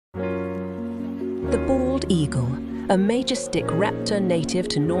The bald eagle, a majestic raptor native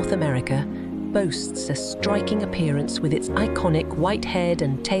to North America, boasts a striking appearance with its iconic white head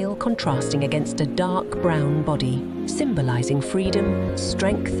and tail contrasting against a dark brown body, symbolizing freedom,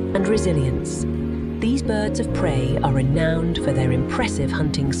 strength, and resilience. These birds of prey are renowned for their impressive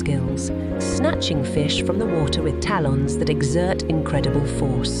hunting skills, snatching fish from the water with talons that exert incredible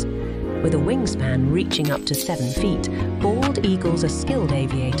force. With a wingspan reaching up to 7 feet, bald eagles are skilled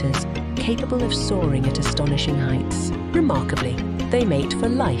aviators, capable of soaring at astonishing heights. Remarkably, they mate for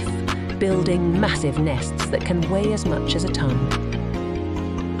life, building massive nests that can weigh as much as a ton.